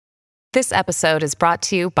This episode is brought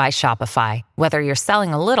to you by Shopify. Whether you're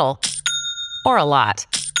selling a little or a lot,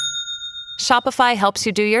 Shopify helps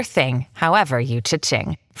you do your thing, however you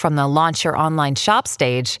cha-ching. From the launch your online shop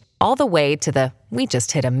stage, all the way to the we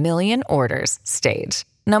just hit 1 million orders stage.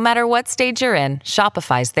 No matter what stage you're in,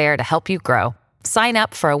 Shopify's there to help you grow. Sign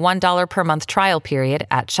up for a $1 per month trial period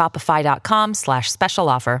at shopify.com/special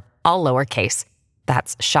offer, all lowercase.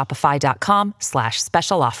 That's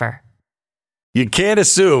shopify.com/special offer. You can't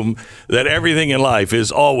assume that everything in life is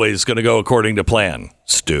always going to go according to plan,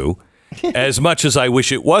 Stu. As much as I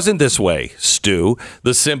wish it wasn't this way, Stu,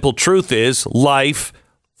 the simple truth is life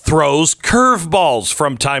throws curveballs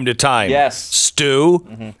from time to time. Yes. Stu.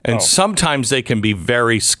 Mm-hmm. And sometimes they can be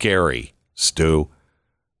very scary, Stu.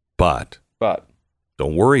 But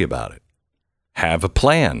don't worry about it. Have a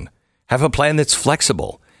plan. Have a plan that's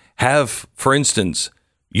flexible. Have, for instance,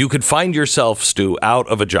 you could find yourself, Stu, out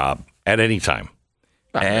of a job at any time.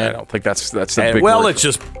 I don't think that's a big well, word. let's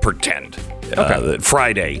just pretend that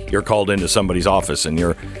Friday you're called into somebody's office and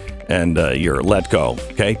you're let go.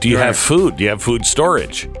 Okay. Do you have food? Do you have food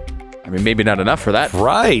storage? I mean, maybe not enough for that.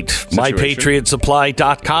 Right.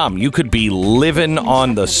 MyPatriotSupply.com. You could be living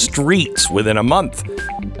on the streets within a month.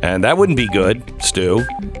 And that wouldn't be good, Stu.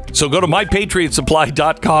 So go to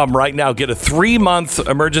MyPatriotSupply.com right now. Get a 3-month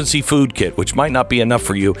emergency food kit, which might not be enough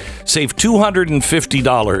for you. Save $250.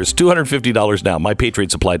 $250 now.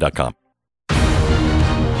 MyPatriotSupply.com.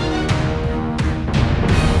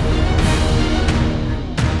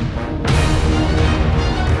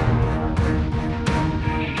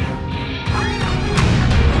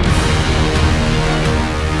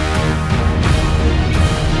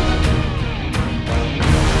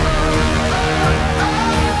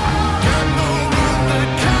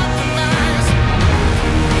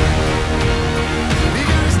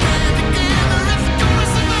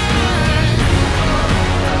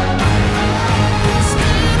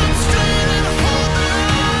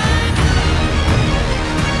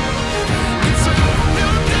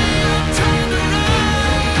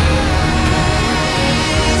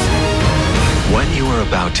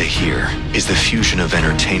 To hear is the fusion of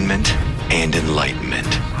entertainment and enlightenment.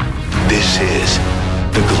 This is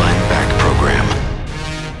the Glenn Beck Program.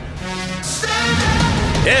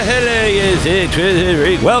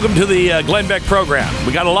 Welcome to the Glenn Beck Program.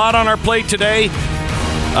 We got a lot on our plate today.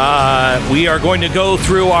 We are going to go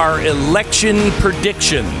through our election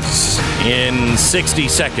predictions in 60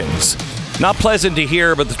 seconds. Not pleasant to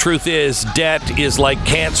hear, but the truth is debt is like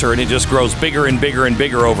cancer and it just grows bigger and bigger and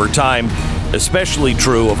bigger over time. Especially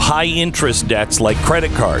true of high-interest debts like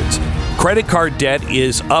credit cards. Credit card debt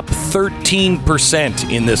is up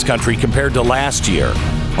 13% in this country compared to last year.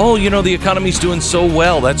 Oh, you know, the economy's doing so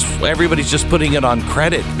well. That's everybody's just putting it on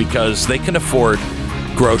credit because they can afford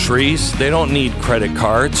groceries. They don't need credit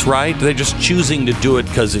cards, right? They're just choosing to do it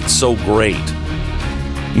because it's so great.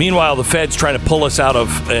 Meanwhile, the Fed's trying to pull us out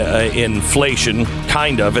of inflation,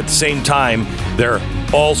 kind of. At the same time, they're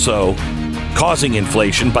also causing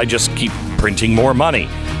inflation by just keep printing more money.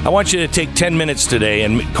 I want you to take 10 minutes today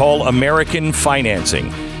and call American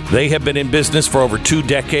Financing. They have been in business for over 2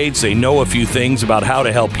 decades. They know a few things about how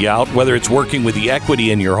to help you out, whether it's working with the equity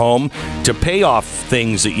in your home to pay off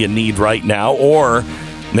things that you need right now or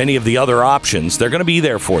many of the other options. They're going to be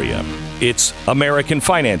there for you. It's American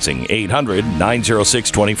Financing,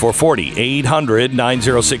 800-906-2440,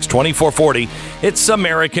 800-906-2440. It's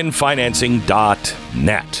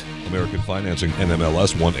AmericanFinancing.net. American Financing,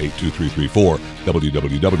 NMLS 182334,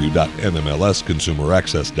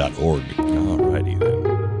 www.nmlsconsumeraccess.org. All righty then.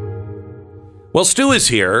 Well, Stu is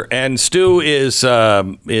here, and Stu is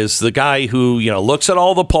the guy who looks at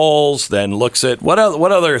all the polls, then looks at what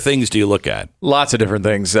other things do you look at? Lots of different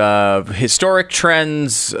things, historic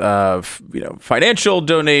trends, financial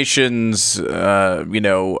donations,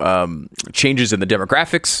 changes in the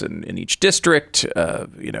demographics in each district,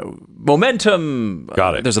 momentum.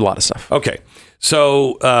 Got it. There's a lot of stuff. Okay,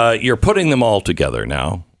 so you're putting them all together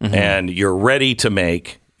now, and you're ready to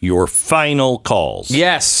make your final calls.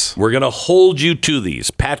 Yes. We're going to hold you to these.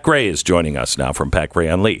 Pat Gray is joining us now from Pat Gray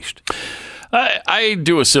Unleashed. I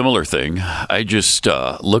do a similar thing. I just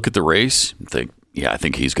look at the race and think, I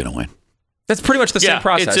think he's going to win. That's pretty much the same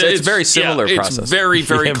process. It's very similar process. It's very,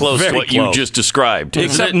 very close to what you just described.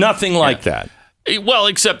 Except nothing like that. Well,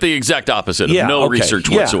 except the exact opposite of no research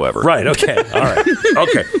whatsoever. Right. Okay. All right.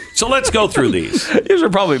 Okay. So let's go through these. These are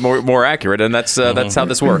probably more accurate, and that's how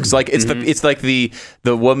this works. Like it's like the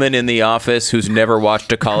woman in the office who's never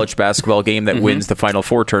watched a college basketball game that wins the Final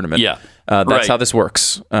Four tournament. Yeah. That's how this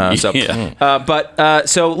works. So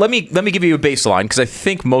let me give you a baseline because I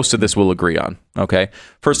think most of this we'll agree on. Okay.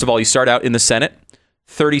 First of all, you start out in the Senate.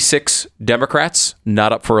 36 Democrats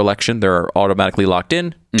not up for election. They're automatically locked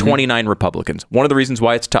in. 29 Republicans. One of the reasons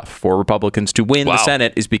why it's tough for Republicans to win the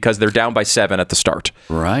Senate is because they're down by 7 at the start.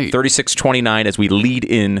 Right. 36-29 as we lead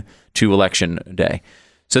in to election day.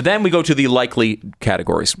 So then we go to the likely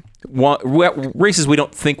categories. Races we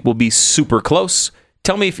don't think will be super close.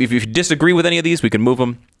 Tell me if you disagree with any of these. We can move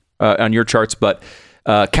them on your charts. But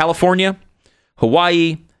California,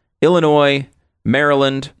 Hawaii, Illinois,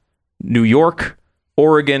 Maryland, New York,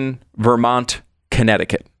 Oregon, Vermont,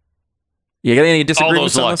 Connecticut. You got any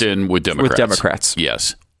disagreements? All those locked in with Democrats. With Democrats.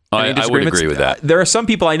 Yes. I would agree with that. There are some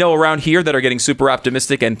people I know around here that are getting super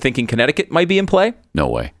optimistic and thinking Connecticut might be in play. No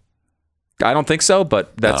way. I don't think so,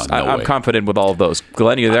 but I'm confident with all of those.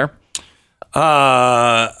 Glenn, you there?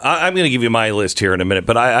 I'm going to give you my list here in a minute,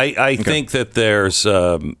 but I think that there's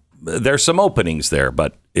some openings there,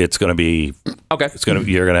 but it's going to be okay.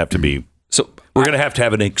 You're going to have to be. So we're going to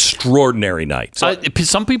have an extraordinary night. So,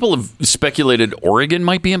 some people have speculated Oregon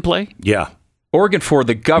might be in play. Yeah. Oregon for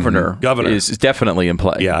the governor is definonely in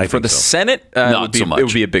play. Yeah, for the so. Senate, not so much. It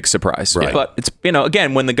would be a big surprise. Right. But it's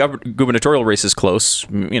again when the gubernatorial race is close, I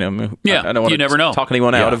don't want you never know. Talk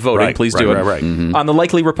anyone out of voting. Right, please do it. Right. Mm-hmm. On the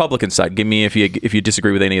likely Republican side, give me if you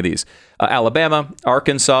disagree with any of these: Alabama,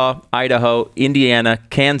 Arkansas, Idaho, Indiana,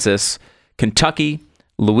 Kansas, Kentucky,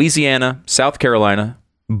 Louisiana, South Carolina,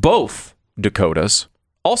 both Dakotas.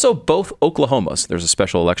 Also, both Oklahomas. There's a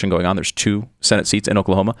special election going on. There's 2 Senate seats in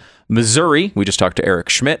Oklahoma. Missouri, we just talked to Eric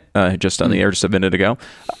Schmidt just on the air just a minute ago.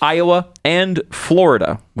 Iowa and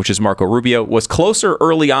Florida, which is Marco Rubio, was closer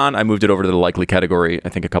early on. I moved it over to the likely category, I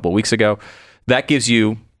think, a couple of weeks ago. That gives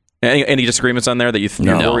you any disagreements on there that you're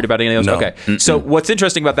worried about any of those? No. Okay. Mm-mm. So what's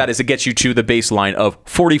interesting about that is it gets you to the baseline of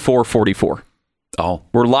 44-44. Oh.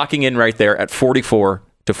 We're locking in right there at 44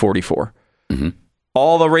 to 44. Mm-hmm.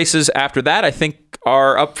 All the races after that, I think,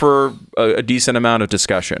 are up for a decent amount of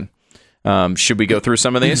discussion. Should we go through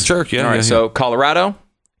some of these? Sure. Yeah. All right. Yeah. So Colorado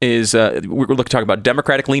is we're looking to talk about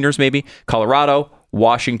Democratic leaners, maybe. Colorado,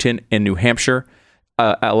 Washington, and New Hampshire,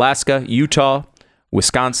 Alaska, Utah,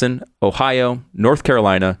 Wisconsin, Ohio, North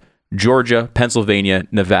Carolina, Georgia, Pennsylvania,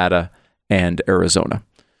 Nevada, and Arizona.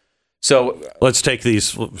 So let's take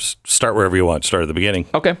these. Start wherever you want. Start at the beginning.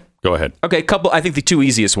 Okay. Go ahead. Okay. I think the 2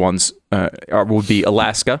 easiest ones would be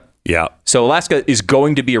Alaska. Yeah. So Alaska is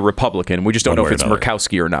going to be a Republican. We just don't know if it's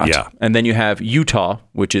Murkowski or not. Yeah. And then you have Utah,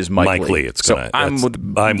 which is Mike Lee. I'm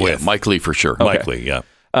with Mike Lee for sure. Okay. Mike Lee, yeah.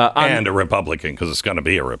 And a Republican, because it's going to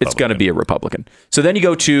be a Republican. It's going to be a Republican. So then you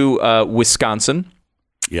go to Wisconsin.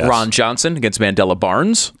 Yes. Ron Johnson against Mandela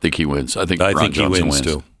Barnes. I think he wins. I think he wins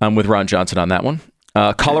too. I'm with Ron Johnson on that one.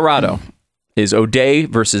 Colorado is O'Day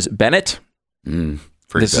versus Bennett.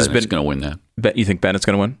 Bennett's going to win that. You think Bennett's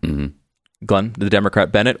going to win? Mm-hmm. Glenn, the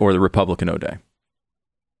Democrat Bennett or the Republican O'Day?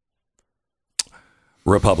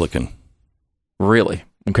 Republican. Really?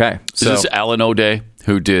 Okay. Is this Alan O'Day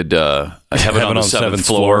who did Heaven on the Seventh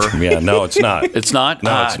Floor? Yeah, no, it's not. It's not?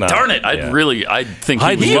 No, it's not. Darn it. I think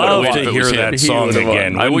I'd love to hear that song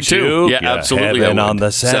again. I would too. Yeah, absolutely. Heaven on the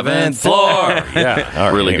seventh floor. Yeah. All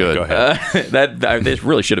right, really good. Go ahead. That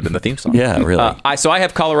really should have been the theme song. Yeah, really. So I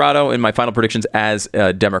have Colorado in my final predictions as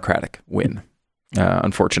a Democratic win.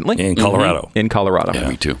 Unfortunately. In Colorado. Mm-hmm. In Colorado. Yeah,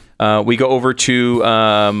 me too. We go over to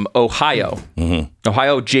Ohio. Mm-hmm.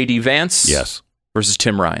 Ohio, J.D. Vance versus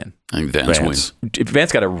Tim Ryan. I think Vance wins.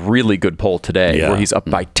 Vance got a really good poll today where he's up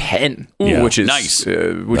by 10, which is nice.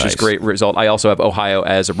 Which is great result. I also have Ohio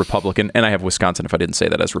as a Republican, and I have Wisconsin, if I didn't say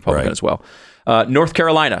that, as Republican as well. North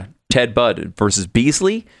Carolina, Ted Budd versus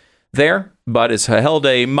Beasley there. Budd has held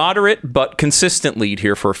a moderate but consistent lead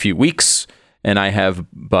here for a few weeks. And I have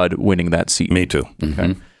Bud winning that seat. Me too.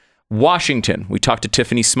 Okay. Washington, we talked to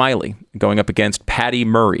Tiffany Smiley going up against Patty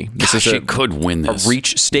Murray. She could win this. A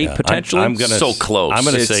reach state potentially. I'm gonna, so close. I'm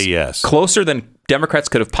going to say yes. Closer than Democrats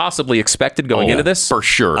could have possibly expected going into this. For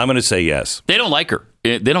sure. I'm going to say yes. They don't like her.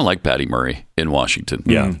 They don't like Patty Murray in Washington.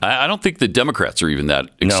 Yeah. I don't think the Democrats are even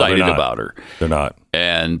that excited about her. They're not.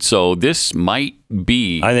 And so this might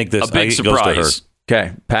be a big surprise. Goes to her.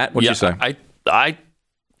 Okay. Pat, what'd you say?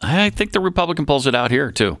 I think the Republican pulls it out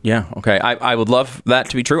here, too. Yeah, okay. I would love that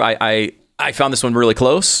to be true. I found this one really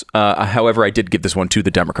close. However, I did give this one to the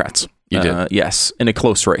Democrats. You did? Yes, in a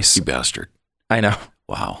close race. You bastard. I know.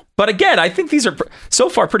 Wow. But again, I think these are so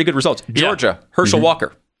far pretty good results. Georgia, Herschel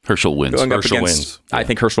Walker. Herschel wins. Wins. I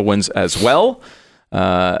think Herschel wins as well.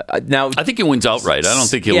 Now, I think he wins outright. I don't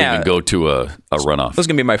think he'll even go to a runoff. This is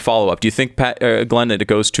going to be my follow-up. Do you think, Glenn, that it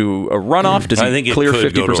goes to a runoff? Does he clear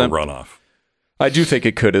 50%? Go to a runoff. I do think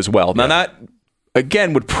it could as well. Now that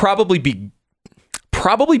again would probably be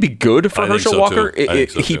good for Herschel Walker.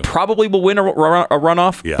 He probably will win a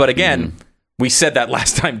runoff. Yeah. But again, We said that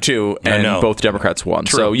last time, too, and both Democrats won.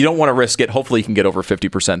 True. So you don't want to risk it. Hopefully you can get over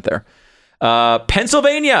 50% there.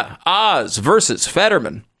 Pennsylvania, Oz versus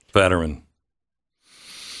Fetterman. Fetterman.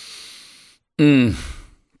 God,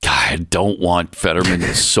 I don't want Fetterman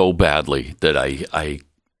so badly that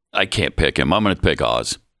I can't pick him. I'm going to pick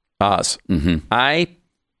Oz. Oz. Mm-hmm. I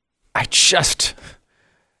just...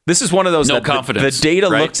 This is one of those no that confidence. The data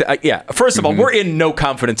right? looks at, first of all, we're in no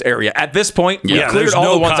confidence area. At this point, we've cleared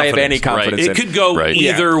all the ones I have any confidence in. It could go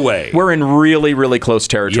either way. We're in really, really close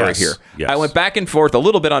territory here. Yes. I went back and forth a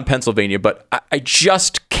little bit on Pennsylvania, but I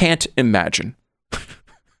just can't imagine.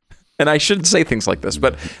 And I shouldn't say things like this,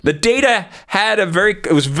 but the data had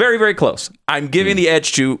it was very, very close. I'm giving the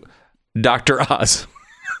edge to Dr. Oz.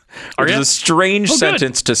 Which is a strange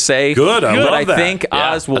sentence to say. Good, I love I that. think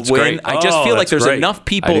Oz will win. Great. I just feel like there's enough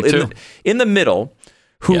people in the middle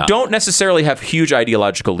who don't necessarily have huge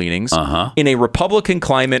ideological leanings in a Republican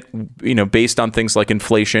climate, based on things like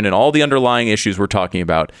inflation and all the underlying issues we're talking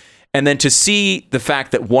about. And then to see the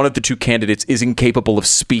fact that one of the two candidates is incapable of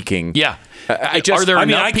speaking. Yeah. Are there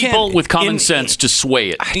enough people with common sense to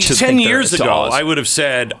sway it? 10 years ago, I would have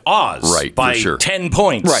said Oz by 10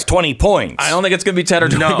 points, 20 points. I don't think it's going to be 10 or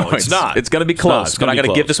 20 points. No, it's not. It's going to be close, but I'm going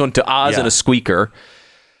to give this one to Oz and a squeaker.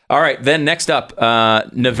 All right, then next up,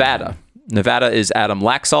 Nevada. Nevada is Adam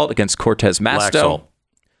Laxalt against Cortez Masto.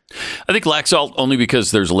 I think Laxalt only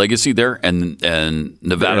because there's legacy there, and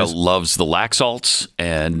Nevada loves the Laxalts,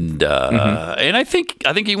 and I think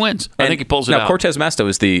he wins. I think he pulls it out. Now Cortez Masto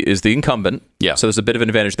is the incumbent, so there's a bit of an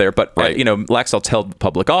advantage there. But Laxalt's held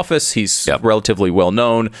public office. He's relatively well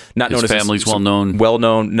known. His family's well known. Well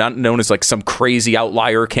known, not known as like some crazy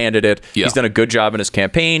outlier candidate. Yeah. He's done a good job in his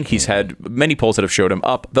campaign. He's had many polls that have showed him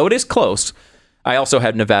up, though it is close. I also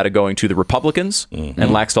had Nevada going to the Republicans and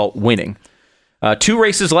Laxalt winning. 2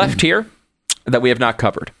 races left here that we have not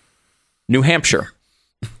covered. New Hampshire.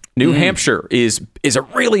 New Hampshire is a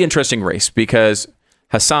really interesting race because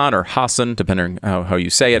Hassan or Hassan, depending on how you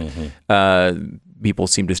say it, people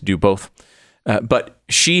seem to do both. But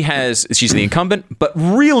she's the incumbent, but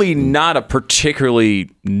really not a particularly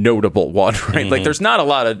notable one, right? Like there's not a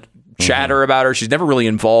lot of chatter about her. She's never really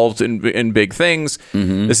involved in big things.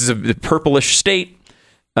 This is a purplish state.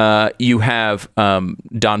 You have Don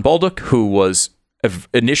Bolduc, who was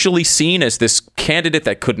initially seen as this candidate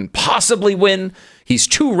that couldn't possibly win. He's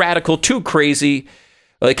too radical, too crazy.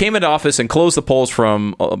 They came into office and closed the polls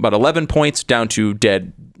from about 11 points down to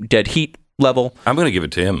dead heat level. I'm going to give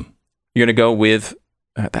it to him. You're going to go with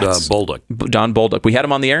Bolduc. Don Bolduc. We had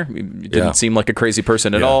him on the air. He didn't seem like a crazy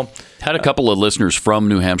person at all. Had a couple of listeners from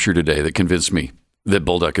New Hampshire today that convinced me that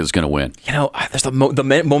Bolduc is going to win. There's the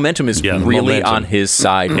momentum is really on his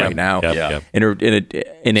side right now. It's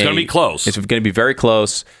going to be close. It's going to be very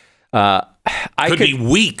close. Could be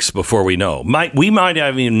weeks before we know. We might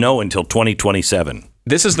not even know until 2027.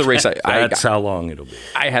 This is the race. That's how long it'll be.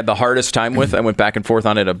 I had the hardest time with. I went back and forth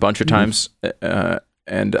on it a bunch of times,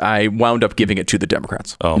 and I wound up giving it to the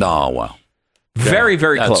Democrats. Oh, no, wow. Very,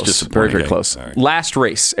 very close. Very, very close. Right. Last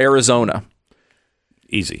race, Arizona.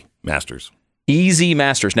 Easy. Masters. Easy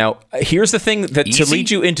Masters. Now, here's the thing to lead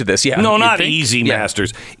you into this. Yeah. No, not easy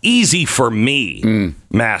Masters. Easy for me,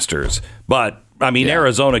 Masters. But, I mean,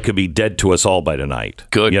 Arizona could be dead to us all by tonight.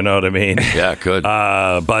 Good. You know what I mean? Yeah, good.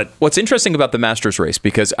 But what's interesting about the Masters race,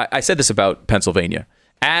 because I said this about Pennsylvania,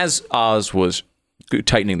 as Oz was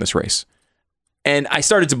tightening this race, and I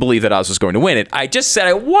started to believe that Oz was going to win it, I just said,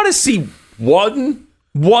 I want to see one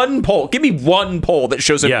poll. Give me one poll that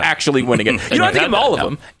shows him actually winning it. You don't have to give him all of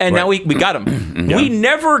them. And now we got him. We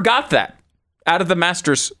never got that out of the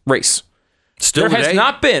Masters race. Still there has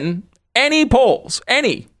not been any polls,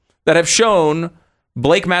 that have shown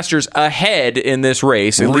Blake Masters ahead in this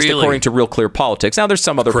race, at least according to Real Clear Politics. Now, there's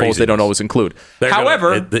some other polls they don't always include.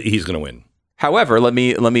 However, he's going to win. However, let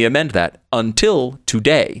me amend that. Until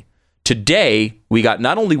today. Today, we got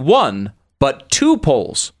not only 1, but 2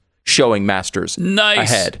 polls showing Masters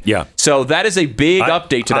ahead. Yeah. So that is a big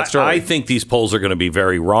update to that story. I think these polls are going to be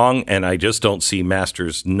very wrong, and I just don't see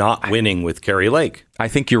Masters not winning with Kerry Lake. I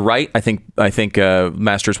think you're right. I think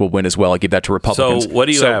Masters will win as well. I give that to Republicans. So what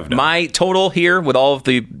do you have now? My total here with all of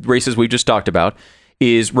the races we've just talked about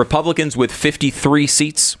is Republicans with 53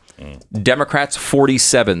 seats, Democrats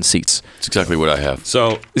 47 seats. That's exactly what I have.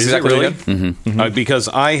 So is it really? Because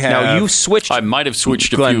I have... Now you switched... I might have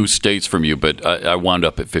switched a few states from you, but I wound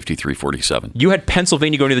up at 53-47. You had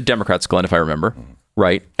Pennsylvania going to the Democrats, Glenn, if I remember.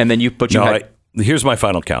 Right? And then you Here's my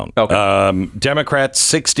final count. Okay. Democrats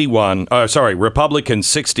 61. Republicans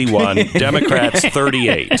 61. Democrats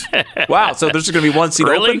 38. Wow. So there's going to be one seat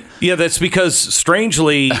open? Yeah, that's because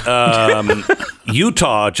strangely,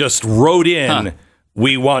 Utah just wrote in.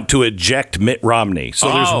 We want to eject Mitt Romney. So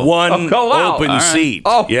there's one open seat.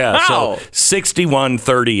 Oh, yeah. wow. So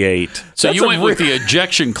 61-38. So you went with the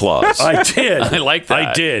ejection clause. I did. I like that.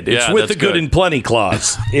 I did. Yeah, It's with that's the good and plenty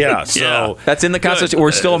clause. Yeah. So Yeah. That's in the Constitution.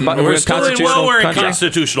 We're still in we're still in, constitutional we're in country?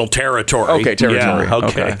 constitutional territory. Okay, territory. Yeah,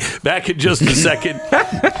 okay. Back in just a second.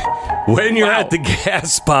 When you're at the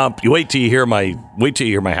gas pump, you wait till you hear my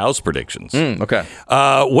house predictions. Okay.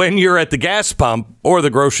 When you're at the gas pump or the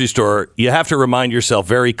grocery store, you have to remind yourself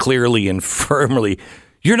very clearly and firmly,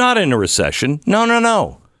 you're not in a recession.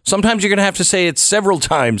 No. Sometimes you're going to have to say it several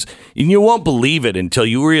times, and you won't believe it until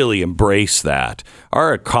you really embrace that.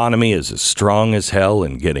 Our economy is as strong as hell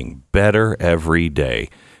and getting better every day.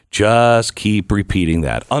 Just keep repeating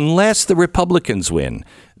that. Unless the Republicans win,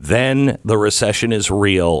 then the recession is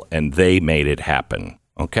real and they made it happen.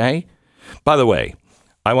 Okay? By the way,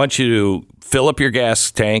 I want you to fill up your gas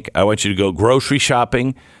tank. I want you to go grocery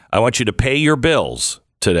shopping. I want you to pay your bills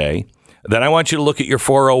today. Then I want you to look at your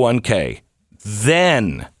 401k.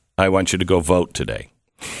 Then I want you to go vote today.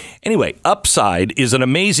 Anyway, Upside is an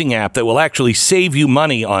amazing app that will actually save you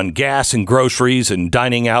money on gas and groceries and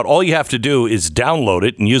dining out. All you have to do is download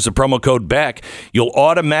it and use the promo code Beck. You'll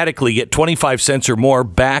automatically get 25 cents or more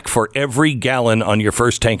back for every gallon on your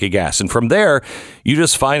first tank of gas. And from there, you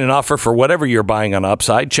just find an offer for whatever you're buying on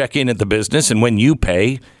Upside, check in at the business, and when you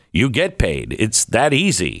pay, you get paid. It's that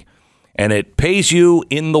easy. And it pays you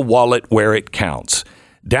in the wallet where it counts.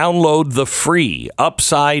 Download the free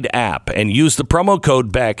Upside app and use the promo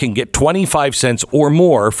code Beck and get 25 cents or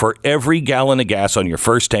more for every gallon of gas on your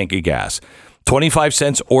first tank of gas. 25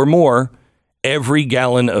 cents or more every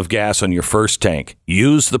gallon of gas on your first tank.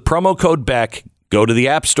 Use the promo code Beck, go to the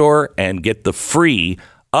App Store, and get the free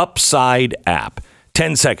Upside app.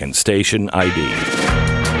 10 seconds, station ID.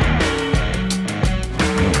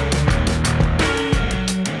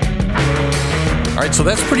 All right, so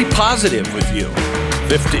that's pretty positive with you.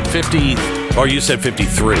 50, or you said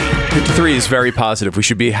 53. 53 is very positive. We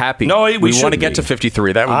should be happy. No, we want to get to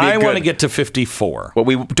 53. That would be good. I want to get to 54. What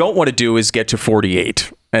we don't want to do is get to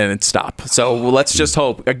 48 and stop. So let's just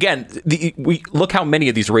hope. Again, we look how many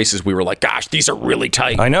of these races we were like, gosh, these are really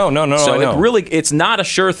tight. I know. So I know. it's not a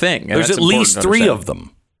sure thing. There's at least 3 of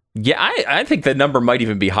them. Yeah, I think the number might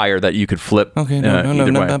even be higher that you could flip. Okay,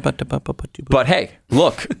 no. But hey,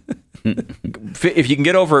 look, if you can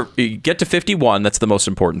get to 51, that's the most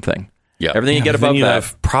important thing. Yeah. Everything you get above you that.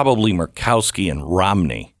 have probably Murkowski and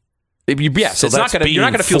Romney. Yes, So it's not that's you're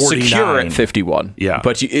not going to feel 49. secure at 51. Yeah.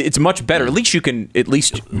 But it's much better. At least you can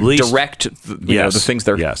direct the things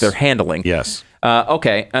they're handling. Yes.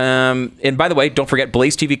 Okay. And by the way, don't forget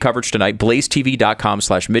Blaze TV coverage tonight,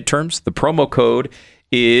 blazetv.com/midterms. The promo code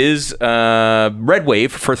is Red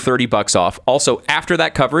Wave for $30 off. Also, after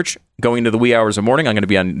that coverage, going into the wee hours of morning, I'm going to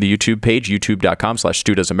be on the YouTube page,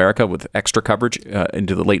 youtube.com/StuDoesAmerica with extra coverage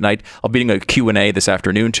into the late night. I'll be doing a Q&A this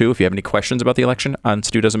afternoon, too, if you have any questions about the election on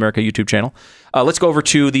Stu Does America YouTube channel. Let's go over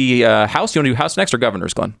to the House. You want to do House next or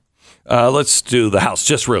Governor's, Glenn? Let's do the House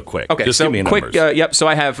just real quick. Okay, just so give me quick. numbers. So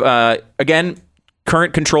I have, again,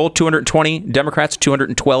 current control, 220 Democrats,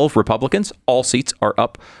 212 Republicans. All seats are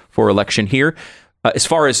up for election here. As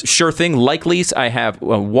far as sure thing likelies, I have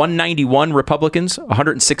 191 Republicans,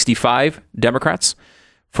 165 Democrats.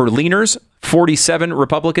 For leaners, 47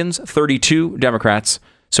 Republicans, 32 Democrats.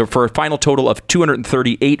 So for a final total of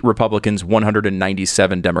 238 Republicans,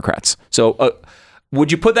 197 Democrats. So would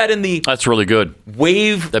you put that in the That's really good.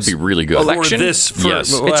 wave? That'd be really good. Election? Yes.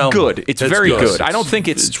 It's good. It's very good. I don't think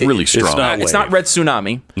it's really strong. It's not red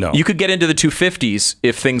tsunami. No. You could get into the 250s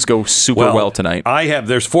if things go super well tonight.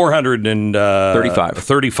 There's 435.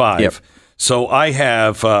 35. Yep. So I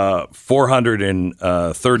have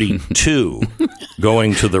 432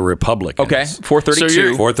 going to the Republicans. Okay,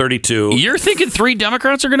 432. So 432. You're thinking 3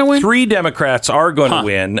 Democrats are going to win? 3 Democrats are going to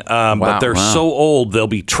win, but they're so old they'll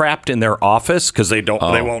be trapped in their office because they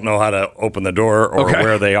won't know how to open the door or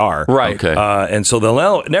where they are. Right. Okay. And so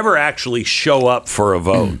they'll never actually show up for a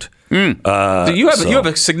vote. So you have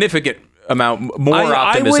a significant amount more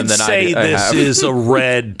optimism than I do. I would say this is a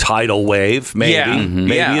red tidal wave, maybe. Yeah. Mm-hmm.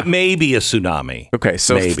 Maybe it may be a tsunami. Okay,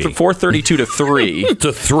 so maybe. 432 to 3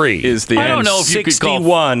 to 3 is the I don't end. know if you could call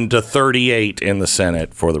 61 to 38 in the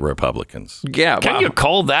Senate for the Republicans. Yeah, Can you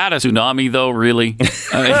call that a tsunami, though, really?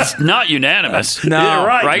 It's not unanimous. No, Yeah,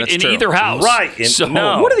 right. Right? That's In true. either house. Right. So,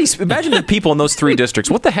 No. What are these? Imagine the people in those 3 districts.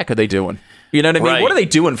 What the heck are they doing? You know what I mean? Right. What are they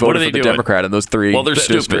doing What are voting they for the doing? Democrat in those three Well, they're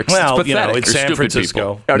districts? stupid. Well, It's you know, pathetic. it's They're San stupid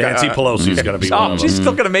Francisco. people. Okay. Nancy Pelosi's going to be one of She's them.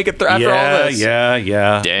 still going to make it through after all this.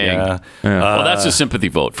 Yeah. Dang. Well, that's a sympathy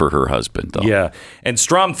vote for her husband, though. Yeah, and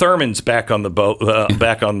Strom Thurmond's back on the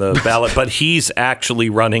back on the ballot, but he's actually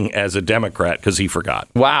running as a Democrat because he forgot.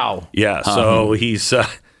 Wow. Yeah, so he's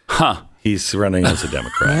running as a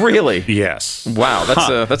Democrat. Really? Yes. Wow. That's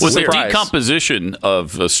a With the surprise. decomposition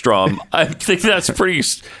of Strom, I think that's pretty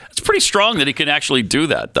strong that he can actually do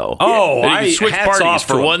that, though. Oh, that he can switch hats parties off to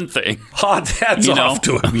for him. one thing. Hats You know? off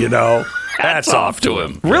to him. You know, Hats off to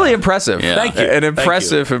him. Really impressive. Yeah. Thank you. An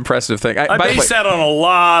Thank impressive thing. I by the way, base that on a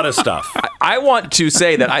lot of stuff. I want to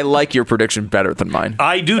say that I like your prediction better than mine.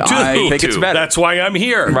 I do too. I think it's better. That's why I'm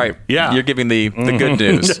here. Right. Yeah. You're giving the good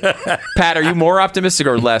news. Pat, are you more optimistic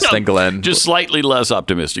or less than Glenn? Just slightly less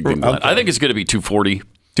optimistic than Glenn. Okay. I think it's going to be 240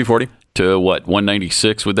 240? to what,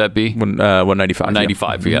 196 would that be? 195.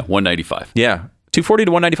 95, yeah, 195. Yeah. 240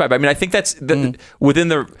 to 195. I mean, I think that's within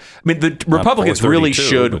the. I mean, the Republicans really 432,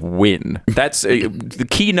 should but- win. That's the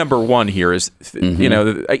key number one here is, you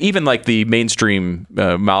know, even like the mainstream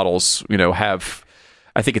models, you know, have,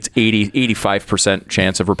 I think it's 85%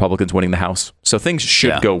 chance of Republicans winning the House. So things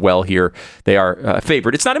should go well here. They are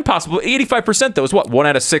favored. It's not impossible. 85% though is what, 1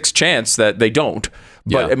 out of 6 chance that they don't.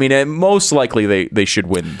 But Yeah. I mean, most likely they should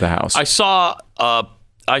win the House. I saw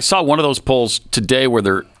one of those polls today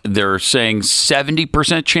where they're saying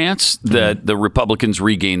 70% chance that the Republicans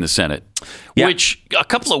regain the Senate, which a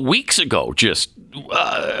couple of weeks ago, just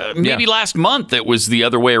maybe last month, it was the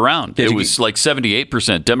other way around. It was like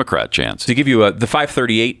 78% Democrat chance. To give you the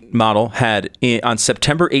 538 model had on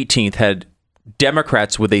September 18th had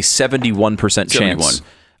Democrats with a 71% chance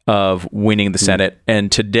of winning the Senate,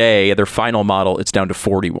 and today their final model it's down to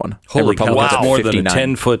 41. Holy cow! Republicans That's at more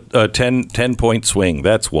 59. than a 10 point swing.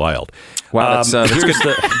 That's wild. Wow, that's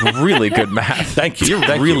good. Really good math. Thank you. You're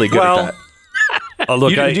Thank really you. good Well, at that.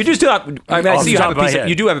 Look, You just do not. I mean, I off see the you top have of my a piece. head.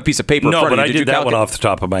 You do have a piece of paper. in No, front but of I you. did that one calculate? off the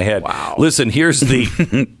top of my head. Wow. Listen, here's the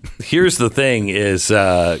thing is,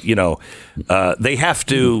 they have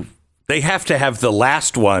to have the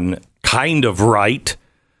last one kind of right.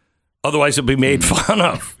 Otherwise, it'll be made fun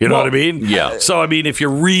of. You know what I mean? Yeah. So, I mean, if you're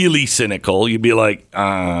really cynical, you'd be like,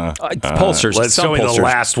 pollsters. let's Some show me the pollsters.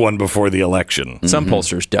 last one before the election. Some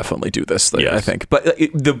pollsters definitely do this, Yes. I think. But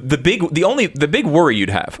the big worry you'd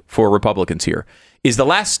have for Republicans here is the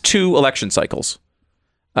last 2 election cycles.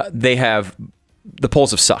 The polls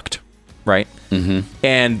have sucked, right? Mm-hmm.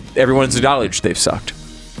 And everyone's acknowledged they've sucked.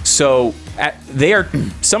 So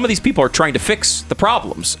some of these people are trying to fix the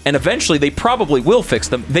problems, and eventually they probably will fix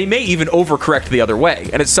them. They may even overcorrect the other way.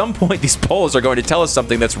 And at some point, these polls are going to tell us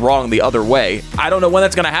something that's wrong the other way. I don't know when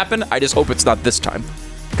that's going to happen. I just hope it's not this time.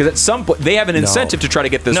 Because at some point, they have an incentive to try to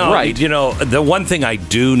get this right. You know, the one thing I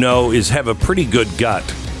do know is have a pretty good gut.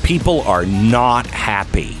 People are not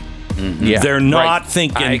happy. Yeah, They're not right. I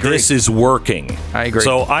thinking agree. this is working. I agree.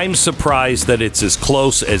 So I'm surprised that it's as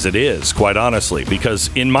close as it is, quite honestly, because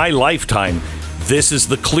in my lifetime, this is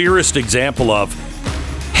the clearest example of,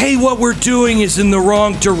 hey, what we're doing is in the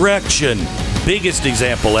wrong direction. Biggest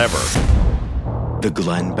example ever. The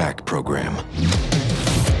Glenn Beck Program.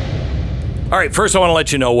 All right, first I want to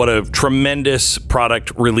let you know what a tremendous product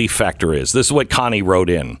Relief Factor is. This is what Connie wrote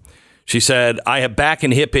in. She said, I have back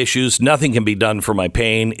and hip issues. Nothing can be done for my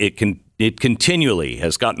pain. It continually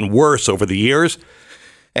has gotten worse over the years.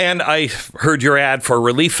 And I heard your ad for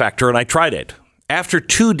Relief Factor and I tried it. After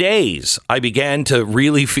 2 days, I began to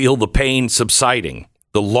really feel the pain subsiding.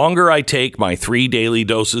 The longer I take my 3 daily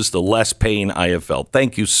doses, the less pain I have felt.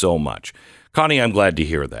 Thank you so much. Connie, I'm glad to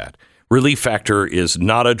hear that. Relief Factor is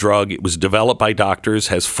not a drug. It was developed by doctors,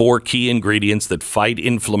 has 4 key ingredients that fight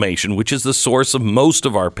inflammation, which is the source of most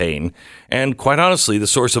of our pain, and quite honestly, the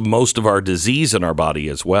source of most of our disease in our body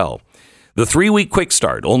as well. The 3-week quick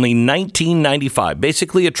start, only $19.95,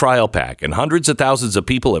 basically a trial pack, and hundreds of thousands of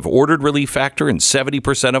people have ordered Relief Factor, and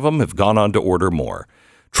 70% of them have gone on to order more.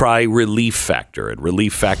 Try Relief Factor at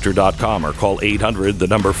relieffactor.com or call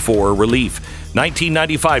 800-4-RELIEF.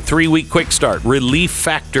 $19.95 3-week quick start.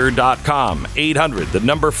 Relieffactor.com.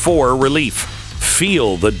 800-4-RELIEF.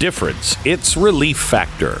 Feel the difference. It's Relief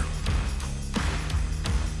Factor.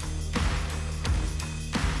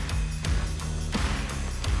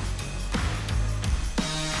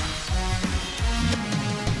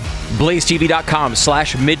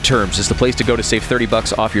 BlazeTV.com/midterms is the place to go to save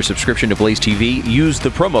 $30 off your subscription to Blaze TV. Use the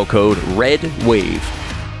promo code REDWAVE.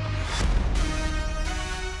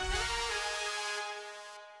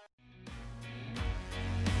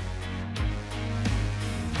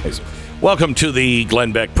 Welcome to the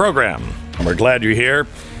Glenn Beck program. We're glad you're here.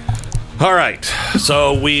 All right.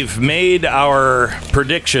 So we've made our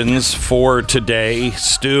predictions for today.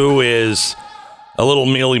 Stu is a little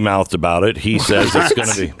mealy-mouthed about it. He says it's going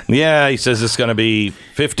to be... Yeah, he says it's going to be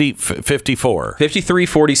 54.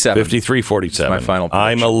 53-47. 53-47. My final prediction.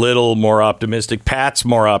 I'm a little more optimistic. Pat's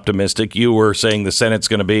more optimistic. You were saying the Senate's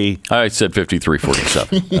going to be... I said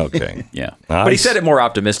 53-47. Okay. Yeah. But he said it more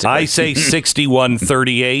optimistically. I say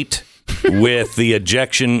 61-38 with the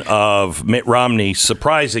ejection of Mitt Romney,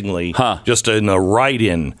 surprisingly, just in the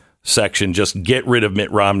write-in section, just get rid of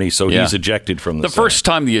Mitt Romney so he's ejected from the Senate. First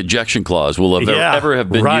time the ejection clause will have ever have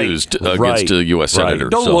been used against a U.S. senator.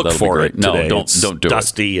 Don't so look for it today. No, don't do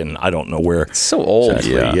dusty it. And I don't know where. It's so old.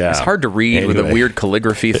 Exactly. Yeah. It's hard to read with a weird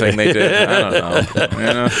calligraphy thing they did. I don't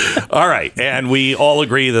know. All right. And we all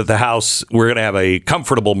agree that the House, we're going to have a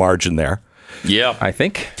comfortable margin there. Yeah. I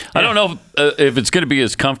think. I don't know if it's going to be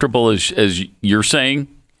as comfortable as you're saying.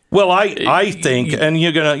 Well, I think, and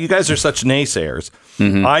you guys are such naysayers.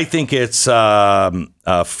 Mm-hmm. I think it's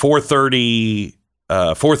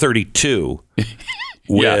 432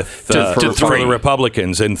 with for the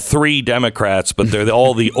Republicans and 3 Democrats, but they're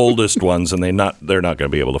all the oldest ones, and they're not going to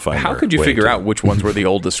be able to find. How could you figure out which ones were the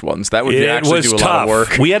oldest ones? That would actually do a tough. lot of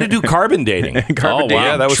work. We had to do carbon dating.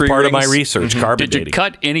 Yeah, that was Tree part rings. of my research. Carbon Did you dating.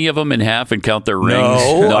 cut any of them in half and count their rings?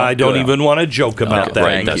 No, I don't even want to joke about that.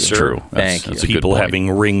 Right, that's true. Thank you. That's a good People point.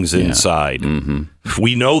 having rings inside. Mm-hmm.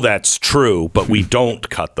 We know that's true, but we don't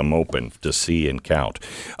cut them open to see and count.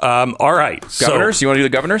 All right. Governors? So You want to do the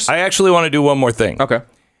governors? I actually want to do one more thing. Okay.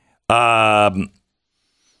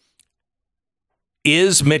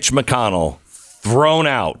 Is Mitch McConnell thrown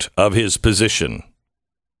out of his position?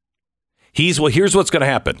 Here's what's going to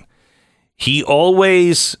happen. He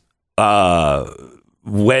always,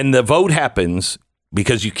 when the vote happens,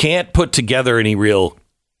 because you can't put together any real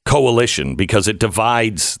coalition because it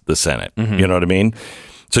divides the Senate. Mm-hmm. You know what I mean?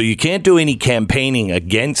 So you can't do any campaigning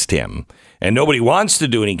against him, and nobody wants to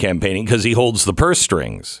do any campaigning because he holds the purse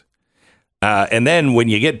strings. And then when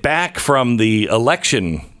you get back from the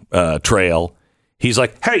election trail, he's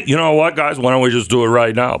like, hey, you know what, guys? Why don't we just do it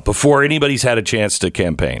right now before anybody's had a chance to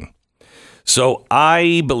campaign? So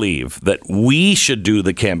I believe that we should do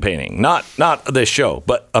the campaigning, not this show,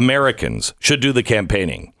 but Americans should do the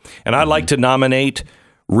campaigning. And I'd like to nominate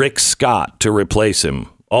Rick Scott to replace him.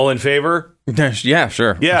 All in favor? Yeah,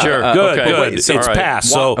 sure. Yeah, Sure. good, Okay. good. Wait, It's so- all right. passed.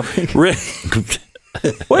 So Rick...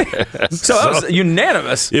 Wait. So that was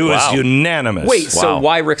unanimous. It was unanimous. Wait, so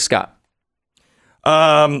why Rick Scott?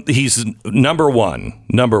 He's number one.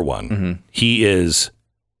 Mm-hmm. He is.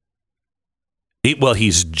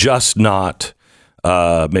 He's just not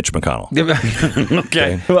Mitch McConnell.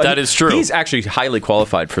 Okay, that is true. He's actually highly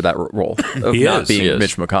qualified for that role of not being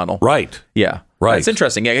Mitch McConnell. Right. Yeah. Right. It's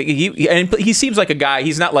interesting. Yeah, he seems like a guy.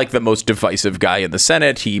 He's not like the most divisive guy in the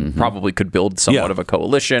Senate. He probably could build somewhat of a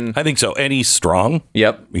coalition. I think so. And he's strong.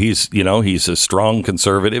 Yep. He's a strong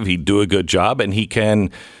conservative. He'd do a good job, and he can.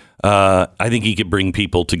 I think he could bring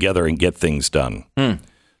people together and get things done.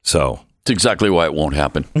 So. That's exactly why it won't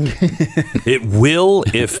happen. It will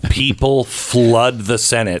if people flood the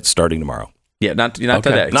Senate starting tomorrow. Yeah, not today. Not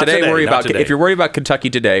today, Worry not about today. If you're worried about Kentucky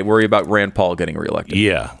today, worry about Rand Paul getting reelected.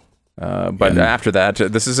 Yeah. But after that,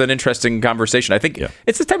 this is an interesting conversation. I think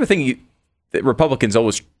it's the type of thing that Republicans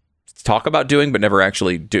always talk about doing, but never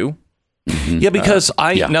actually do. Mm-hmm. Yeah, because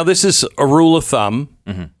now this is a rule of thumb,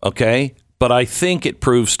 okay? But I think it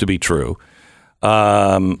proves to be true.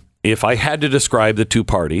 If I had to describe the two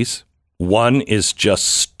parties, one is just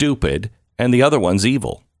stupid and the other one's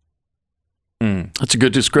evil. That's a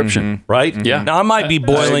good description. Right? Yeah. Now, I might be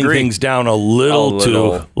boiling things down a little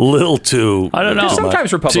too. I don't know.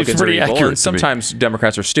 Sometimes Republicans Seems are pretty evil, accurate and to me. sometimes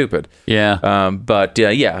Democrats are stupid. Yeah. But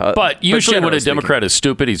usually when a generally speaking. Democrat is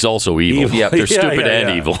stupid, he's also evil. Yeah, they're stupid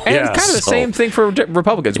and evil. And it's kind of the same thing for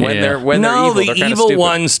Republicans. When they're evil, the they're kind of evil stupid.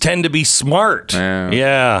 ones tend to be smart.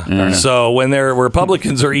 So when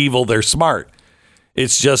Republicans are evil, they're smart.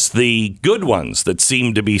 It's just the good ones that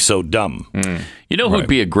seem to be so dumb. You know who'd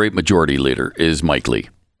be a great majority leader is Mike Lee,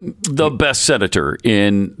 the best senator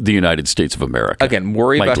in the United States of America. Again,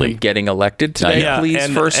 worry Mike about Lee. him getting elected today, please.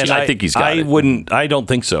 First, and I think he's got it. I don't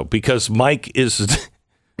think so because Mike is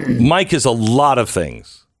a lot of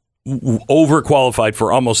things, overqualified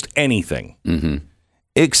for almost anything,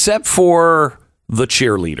 except for the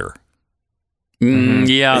cheerleader.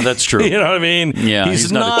 Yeah, that's true. You know what I mean? Yeah,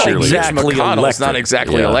 he's not a cheerleader. exactly Mitch McConnell's electric. not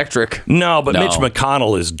exactly electric. No, but Mitch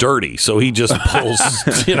McConnell is dirty, so he just pulls,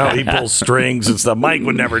 he pulls strings and stuff. Mike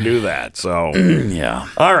would never do that. So, Yeah.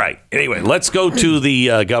 all right. Anyway, let's go to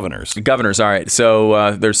the governors. Governors, all right.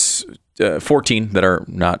 So there's 14 that are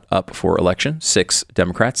not up for election, 6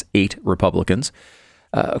 Democrats, 8 Republicans.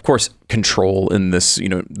 Of course, control in this,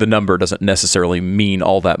 the number doesn't necessarily mean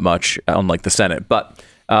all that much, unlike the Senate. But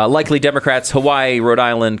likely Democrats: Hawaii, Rhode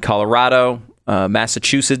Island, Colorado,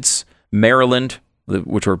 Massachusetts, Maryland,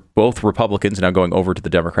 which were both Republicans, now going over to the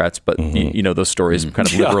Democrats. But those stories, kind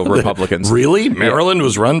of liberal Republicans. Really? Maryland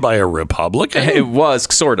was run by a Republican? It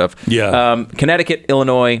was, sort of. Yeah. Connecticut,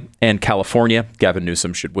 Illinois, and California. Gavin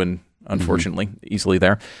Newsom should win, unfortunately, easily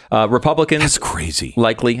there. Republicans. That's crazy.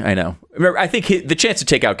 Likely, I know. Remember, I think the chance to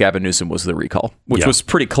take out Gavin Newsom was the recall, which was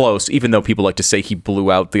pretty close, even though people like to say he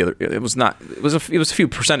blew out the other. It was not. It was a few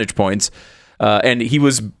percentage points. And he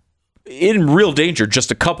was in real danger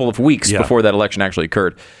just a couple of weeks before that election actually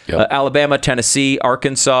occurred. Yep. Alabama, Tennessee,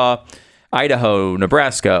 Arkansas, Idaho,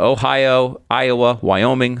 Nebraska, Ohio, Iowa,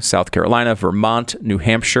 Wyoming, South Carolina, Vermont, New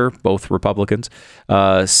Hampshire, both Republicans,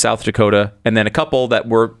 South Dakota, and then a couple that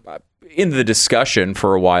were in the discussion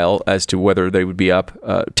for a while as to whether they would be up.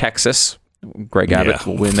 Texas, Greg Abbott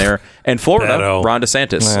will win there. And Florida, Beto. Ron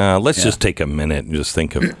DeSantis. Let's just take a minute and just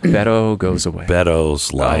think of Beto goes away.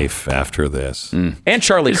 Beto's life after this. And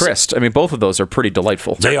Charlie Crist. I mean, both of those are pretty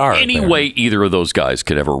delightful. They are. Any way either of those guys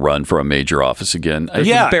could ever run for a major office again?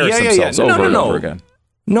 Embarrass themselves over and over again.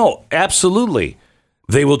 No, absolutely.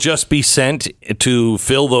 They will just be sent to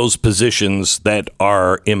fill those positions that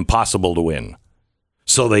are impossible to win.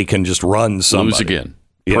 So they can just run somebody. Lose again.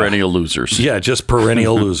 Perennial losers. Yeah, just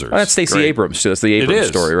perennial losers. Well, that's Stacey Abrams. That's the Abrams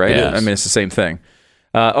story, right? It is. I mean, it's the same thing.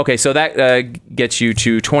 Okay, so that gets you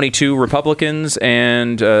to 22 Republicans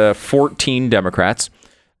and 14 Democrats.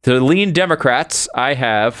 To lean Democrats, I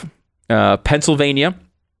have Pennsylvania,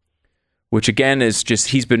 which again is just,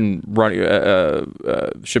 he's been running,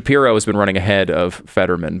 Shapiro has been running ahead of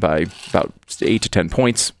Fetterman by about 8 to 10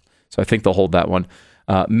 points. So I think they'll hold that one.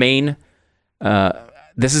 Maine,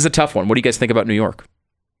 this is a tough one. What do you guys think about New York?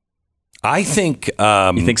 I think... you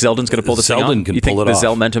think Zeldin's going to pull this thing off? Zeldin can you think pull it the off.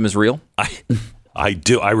 Zelmentum is real? I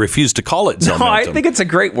do. I refuse to call it Zelmentum. No, I think it's a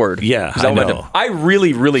great word. Yeah, Zelmentum. I know. I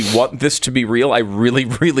really, really want this to be real. I really,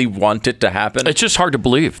 really want it to happen. It's just hard to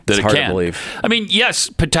believe that It's it hard can. to believe. I mean, yes,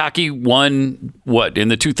 Pataki won, in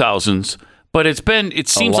the 2000s, but it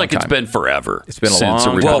seems like it's been forever. It's been a since long a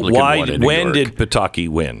time. Republican won in New when York. did Pataki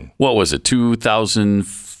win? What was it,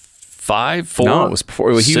 2005, 4? No, it was before.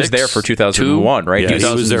 He was 6, there for 2001, right? Yeah, he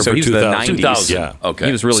was there for he was the 2000. 90s. 2000. Yeah. Okay.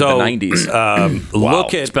 He was really So, the 90s. Wow.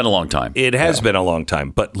 Look at... It's been a long time. It has been a long time,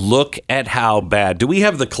 but look at how bad. Do we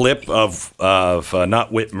have the clip of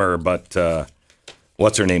not Whitmer, but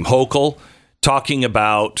what's her name, Hochul, talking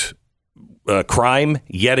about crime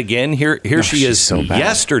yet again? Here she is so bad.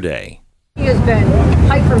 yesterday. He has been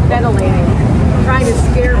hyperventilating, trying to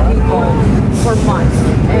scare people for months.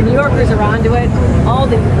 And New Yorkers are onto it. All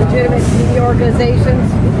the legitimate media organizations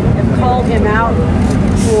have called him out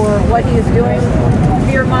for what he is doing,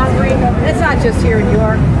 fear-mongering. And it's not just here in New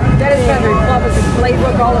York. That has been the Republican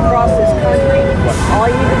playbook all across this country. All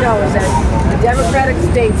you need to know is that the Democratic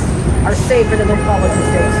states are safer than the Republican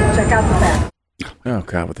states. Check out the facts. Oh,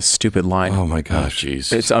 God, with a stupid line. Oh, my gosh.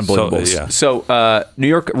 Jeez. It's unbelievable. So, yeah. So New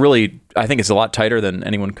York really, I think it's a lot tighter than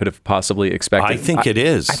anyone could have possibly expected. I think it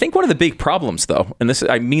is. I think one of the big problems, though, and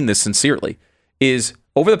I mean this sincerely, is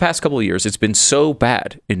over the past couple of years, it's been so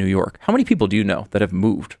bad in New York. How many people do you know that have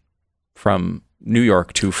moved from New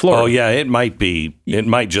York to Florida? Oh, yeah, it might be. It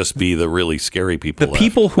might just be the really scary people. The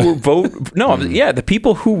people who vote, the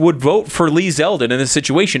people who would vote for Lee Zeldin in this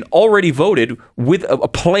situation already voted with a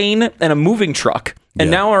plane and a moving truck, and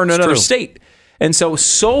now are in another state. And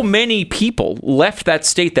so many people left that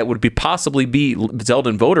state that would possibly be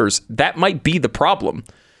Zeldin voters. That might be the problem.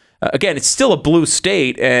 Again, it's still a blue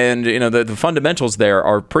state, and the fundamentals there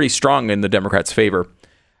are pretty strong in the Democrats' favor.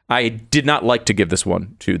 I did not like to give this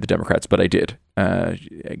one to the Democrats, but I did. I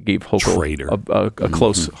gave Hochul a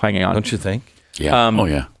close hanging on. Don't you think?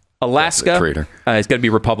 Yeah. Alaska is going to be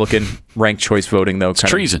Republican ranked choice voting, though. It's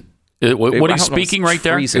treason. What he's speaking right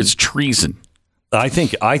there treason. is treason. I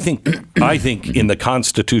think in the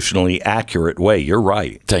constitutionally accurate way, you're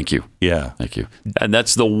right. Thank you. Yeah. Thank you. And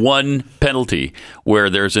that's the one penalty where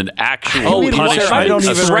there's an actual punishment. I don't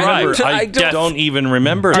even remember. Death. I don't even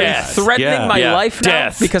remember. Death. Threatening my life now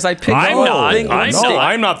Death. because I picked I'm the not. thing.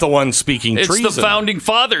 I'm not the one speaking It's treason. the founding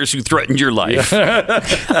fathers who threatened your life.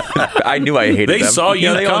 I knew I hated them. They saw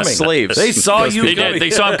you they coming. owned slaves. They saw you They coming. did. They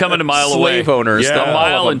saw him coming a mile away. Slave owners. Yeah. A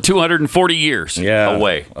mile and 240 years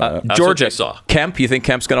away. That's what Georgia they saw. Kemp. You think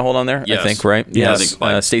Kemp's going to hold on there? Yes. I think, right? Yeah, I think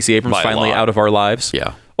by- Stacey Abrams by a finally lot. out of our lives.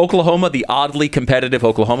 Yeah. Oklahoma, the oddly competitive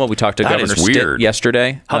Oklahoma. We talked to That Governor is Stitt weird.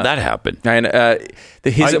 yesterday. How'd that happen? And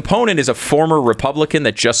his opponent is a former Republican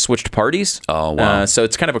that just switched parties. Oh, wow. So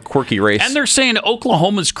it's kind of a quirky race. And they're saying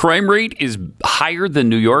Oklahoma's crime rate is higher than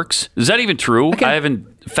New York's. Is that even true? I haven't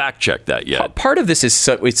fact check that yet. Part of this is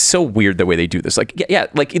it's so weird the way they do this. Like,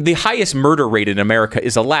 like the highest murder rate in America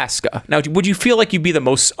is Alaska. Now, would you feel like you'd be the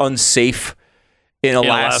most unsafe in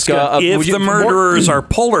Alaska? If the murderers are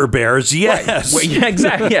polar bears, yes. Right. Well, yeah,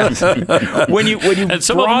 exactly. Yes. when you and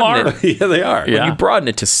some of them are. Yeah, they are. When you broaden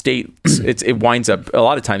it to states, it winds up a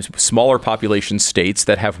lot of times smaller population states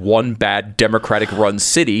that have one bad Democratic-run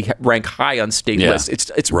city rank high on state lists.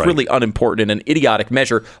 It's really unimportant and an idiotic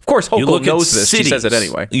measure. Of course, Hochul knows this. She says it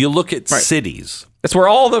anyway. You look at cities. That's where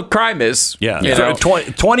all the crime is. Yeah. You know?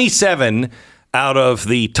 27 out of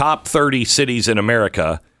the top 30 cities in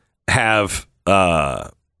America have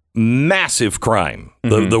massive crime.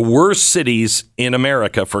 The worst cities in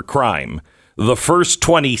America for crime. The first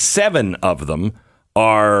 27 of them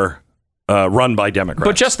are run by Democrats.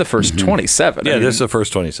 But just the first 27. Yeah, this is the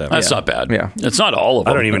first 27. That's not bad. Yeah. It's not all of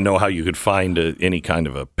them. I don't even know how you could find any kind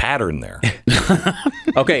of a pattern there.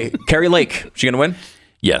 Okay, Carrie Lake, she going to win?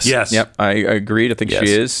 Yes. Yep, I agreed. I think she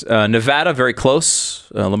is. Nevada, very close.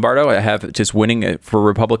 Lombardo, I have it just winning for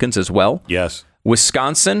Republicans as well. Yes.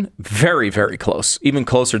 Wisconsin, very, very close, even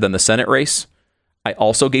closer than the Senate race. I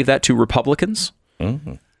also gave that to Republicans.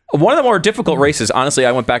 Mm-hmm. One of the more difficult races, honestly,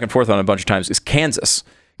 I went back and forth on a bunch of times, is Kansas.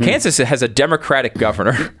 Kansas has a Democratic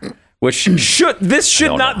governor, which should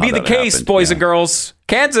not be the case, boys and girls.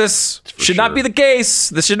 Kansas should not be the case.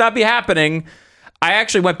 This should not be happening. I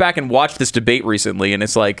actually went back and watched this debate recently, and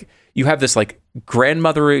it's like you have this like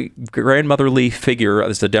grandmotherly figure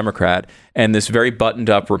as a Democrat and this very buttoned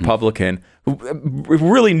up Republican who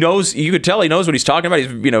really knows. You could tell he knows what he's talking about. He's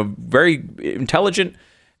very intelligent,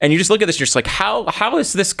 and you just look at this. You're just like, how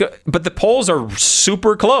is this? But the polls are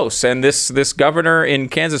super close, and this governor in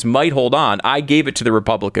Kansas might hold on. I gave it to the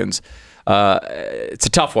Republicans. It's a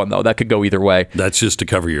tough one, though. That could go either way. That's just to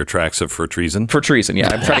cover your tracks for treason? For treason, yeah.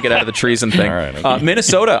 I'm trying to get out of the treason thing. All right, okay.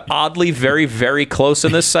 Minnesota, oddly, very, very close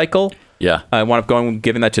in this cycle. Yeah. I wound up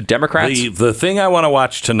giving that to Democrats. The thing I want to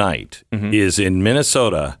watch tonight is in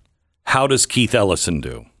Minnesota, how does Keith Ellison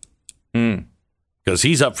do? Because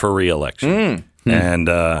he's up for re-election. And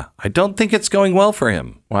I don't think it's going well for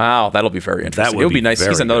him. Wow, that'll be very interesting. It would be nice.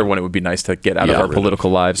 He's another one. It would be nice to get out of our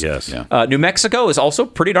political lives. Yes. Yeah. New Mexico is also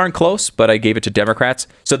pretty darn close, but I gave it to Democrats.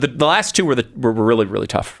 So the last two were really, really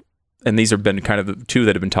tough. And these have been kind of the two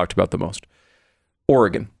that have been talked about the most.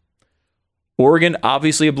 Oregon,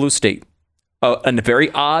 obviously a blue state. A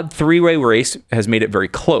very odd three-way race has made it very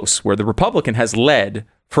close, where the Republican has led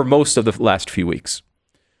for most of the last few weeks.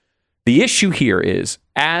 The issue here is,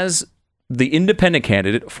 as the independent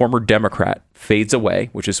candidate, former Democrat, fades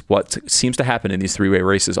away, which is what seems to happen in these three-way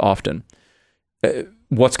races often,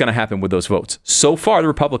 what's going to happen with those votes? So far, the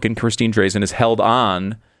Republican, Christine Drazan, has held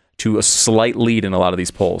on to a slight lead in a lot of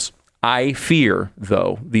these polls. I fear,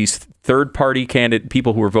 though, these third-party candidate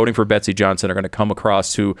people who are voting for Betsy Johnson are going to come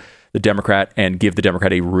across to the Democrat and give the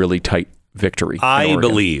Democrat a really tight victory. I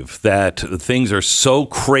believe that things are so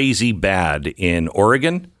crazy bad in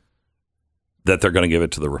Oregon that they're going to give it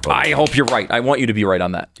to the Republicans. I hope you're right. I want you to be right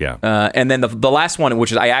on that. Yeah. And then the last one,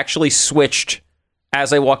 which is I actually switched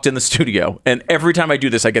as I walked in the studio. And every time I do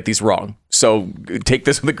this, I get these wrong. So take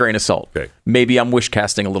this with a grain of salt. Okay. Maybe I'm wish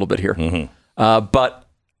casting a little bit here. But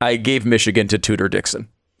I gave Michigan to Tudor Dixon.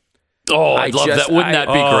 Oh, I'd love that. Wouldn't that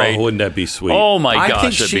be great? Wouldn't that be sweet? Oh, my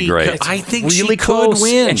gosh, that'd be great. I think really she could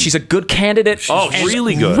win. And she's a good candidate. She's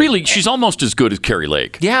really good. Really, she's almost as good as Carrie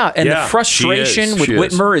Lake. Yeah, and Yeah, the frustration she is. with She is.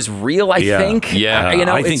 Whitmer is real, I think. Yeah.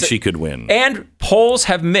 I think she could win. And polls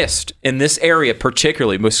have missed in this area,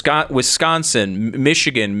 particularly Wisconsin,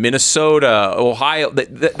 Michigan, Minnesota, Ohio.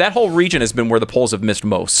 That whole region has been where the polls have missed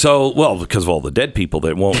most. So, well, because of all the dead people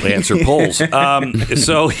that won't answer polls.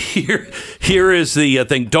 So here is the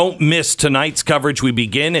thing. Don't miss tonight's coverage. We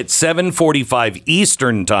begin at 7:45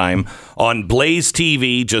 Eastern time on Blaze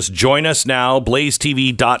TV. Just join us now,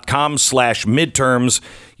 blazetv.com/midterms.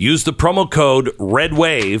 Use the promo code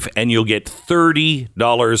REDWAVE and you'll get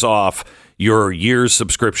 $30 off your year's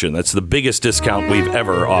subscription. That's the biggest discount we've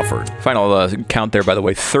ever offered. Final count there, by the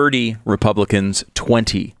way, 30 Republicans,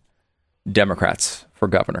 20 Democrats for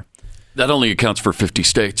governor. That only accounts for 50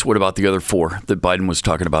 states. What about the other 4 that Biden was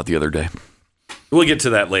talking about the other day? We'll get to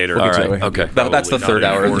that later. All right. Okay. That's the third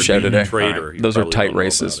hour of the show today. Trader. Those are tight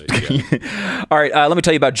races. All right. Let me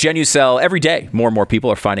tell you about Genucel. Every day, more and more people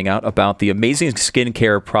are finding out about the amazing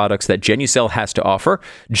skincare products that Genucel has to offer.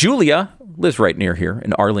 Julia lives right near here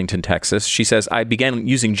in Arlington, Texas. She says, I began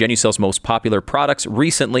using Genucel's most popular products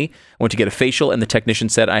recently. I went to get a facial, and the technician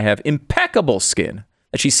said I have impeccable skin.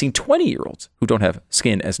 That she's seen 20-year-olds who don't have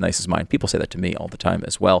skin as nice as mine. People say that to me all the time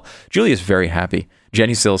as well. Julia is very happy.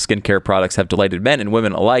 Genucel skincare products have delighted men and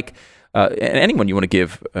women alike. and anyone you want to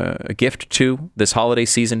give a gift to this holiday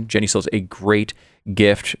season, Genucel is a great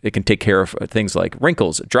gift. It can take care of things like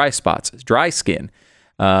wrinkles, dry spots, dry skin,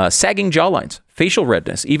 sagging jawlines, facial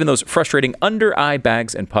redness, even those frustrating under-eye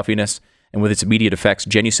bags and puffiness. And with its immediate effects,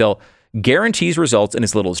 Genucel guarantees results in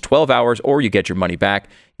as little as 12 hours, or you get your money back.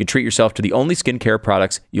 You treat yourself to the only skincare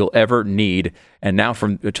products you'll ever need. And now,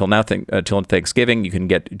 until Thanksgiving, you can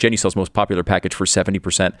get Genucel's most popular package for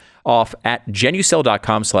 70% off at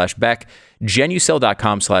Genucel.com/Beck.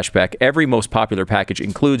 Genucel.com/Beck. Every most popular package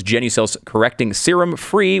includes Genucel's correcting serum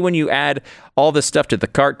free when you add all this stuff to the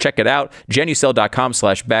cart. Check it out.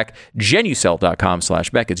 Genucel.com/Beck.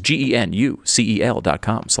 Genucel.com/Beck. It's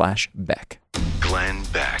GENUCEL.com/Beck. Glenn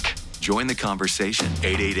Beck. Join the conversation.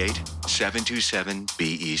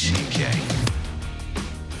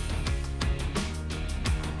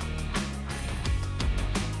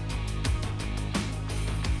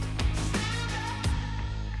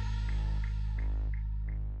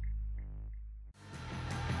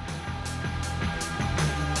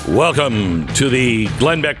 Welcome to the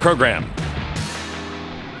Glenn Beck program.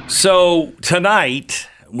 So tonight,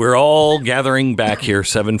 we're all gathering back here,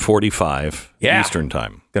 7:45 Eastern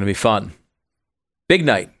time. Going to be fun. Big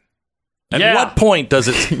night. At what point does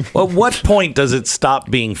it stop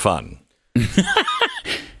being fun?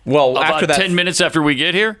 Well, About after that, 10 minutes after we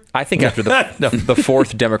get here? I think after the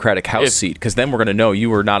fourth Democratic House seat, because then we're going to know you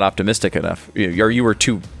were not optimistic enough, or you were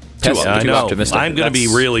too optimistic. I'm going to be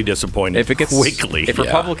really disappointed if it gets quickly. If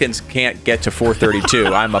Republicans can't get to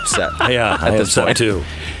 432, I'm upset. Yeah, at this point too.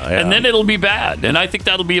 Yeah. And then it'll be bad. And I think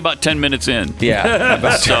that'll be about 10 minutes in. Yeah,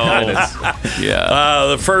 about 10 minutes.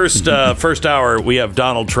 The first hour, we have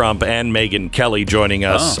Donald Trump and Megyn Kelly joining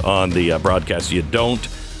us on the broadcast. You don't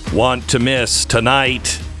want to miss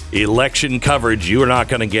tonight. Election coverage. You are not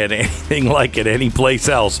going to get anything like it anyplace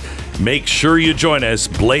else. Make sure you join us.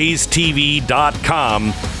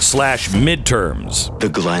 blazetv.com/midterms. The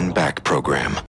Glenn Beck Program.